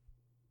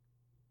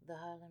The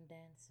Harlem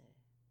Dancer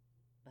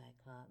by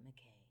Claude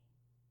McKay.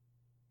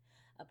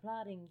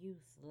 Applauding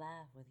youth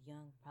laughed with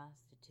young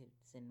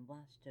prostitutes and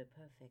watched her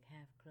perfect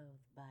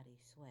half-clothed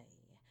body sway.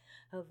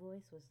 Her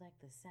voice was like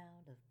the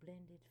sound of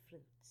blended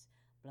flutes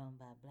blown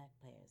by black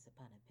players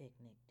upon a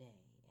picnic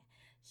day.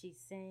 She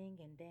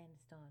sang and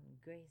danced on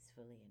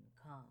gracefully and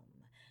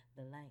calm,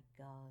 the light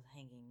gauze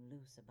hanging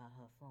loose about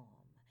her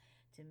form.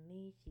 To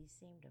me she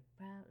seemed a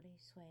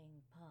proudly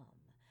swaying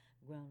palm,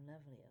 grown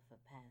lovelier for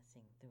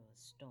passing through a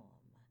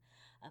storm.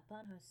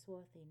 Upon her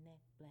swarthy neck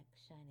black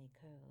shiny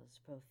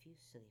curls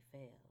profusely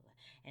fell,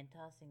 and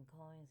tossing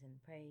coins in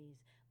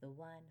praise, the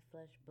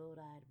wine-flushed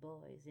bold-eyed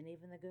boys and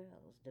even the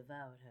girls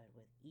devoured her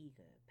with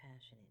eager,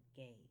 passionate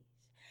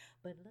gaze.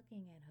 But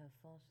looking at her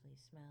falsely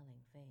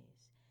smiling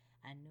face,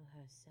 I knew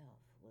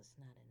herself was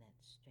not in that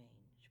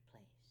strange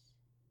place.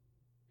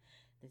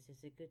 This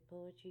is a good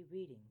poetry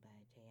reading by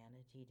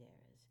Tayana T.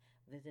 Darris.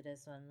 Visit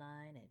us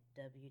online at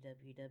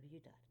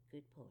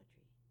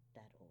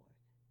www.goodpoetry.org.